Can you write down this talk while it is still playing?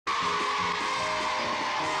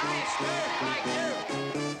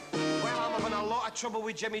Well, I'm having a lot of trouble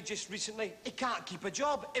with Jimmy just recently. He can't keep a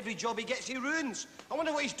job. Every job he gets, he ruins. I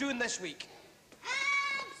wonder what he's doing this week.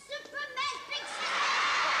 Superman's big sister!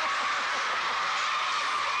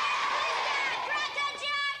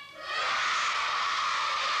 Crackerjack!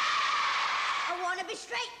 I want to be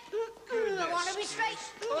straight. I want to be straight.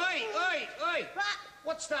 Oi! What?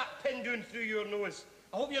 What's that pin doing through your nose?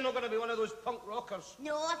 I hope you're not going to be one of those punk rockers.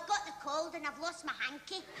 No, I've got the cold and I've lost my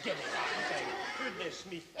hanky. Give me that thing. Goodness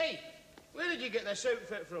me. Hey, where did you get this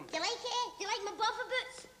outfit from? Do you like it? Do you like my bother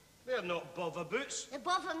boots? They're not bother boots. They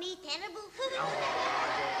bother me terrible. I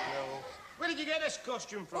don't know. Where did you get this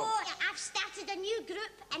costume from? Oh, I've started a new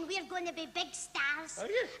group and we're going to be big stars. Are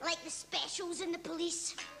you? Like the specials in the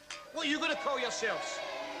police. What are you going to call yourselves?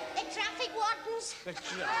 The traffic wardens. The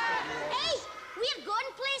Hey, we're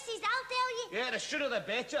going places, I'll tell you. Yeah, the sooner the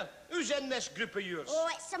better. Who's in this group of yours? Oh,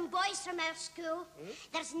 it's some boys from our school.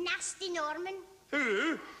 There's Nasty Norman.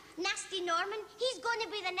 Who? Nasty Norman. He's going to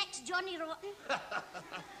be the next Johnny Rotten.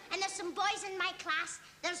 And there's some boys in my class.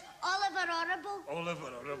 There's Oliver Horrible.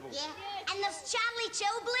 Oliver Horrible. Yeah. And there's Charlie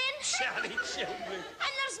Chilblain. Charlie Chilblain.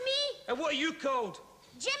 And there's me. And what are you called?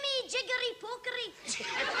 Jimmy Jiggery Pokery.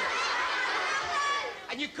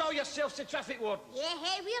 And you call yourselves the traffic warden? Yeah,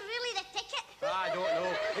 hey, we're really the ticket. I don't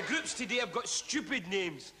know. The groups today have got stupid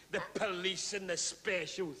names. The police and the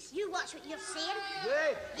specials. You watch what you're saying.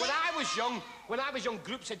 Hey, when I was young,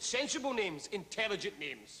 groups had sensible names, intelligent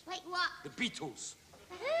names. Like what? The Beatles.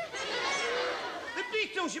 The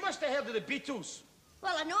Beatles! You must have heard of the Beatles.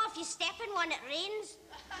 Well, I know if you step in one, it rains.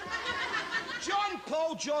 John,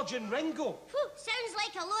 Paul, George and Ringo. Whew, sounds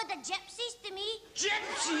like a load of gypsies to me.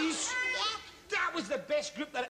 Gypsies? Yeah. That was the best group there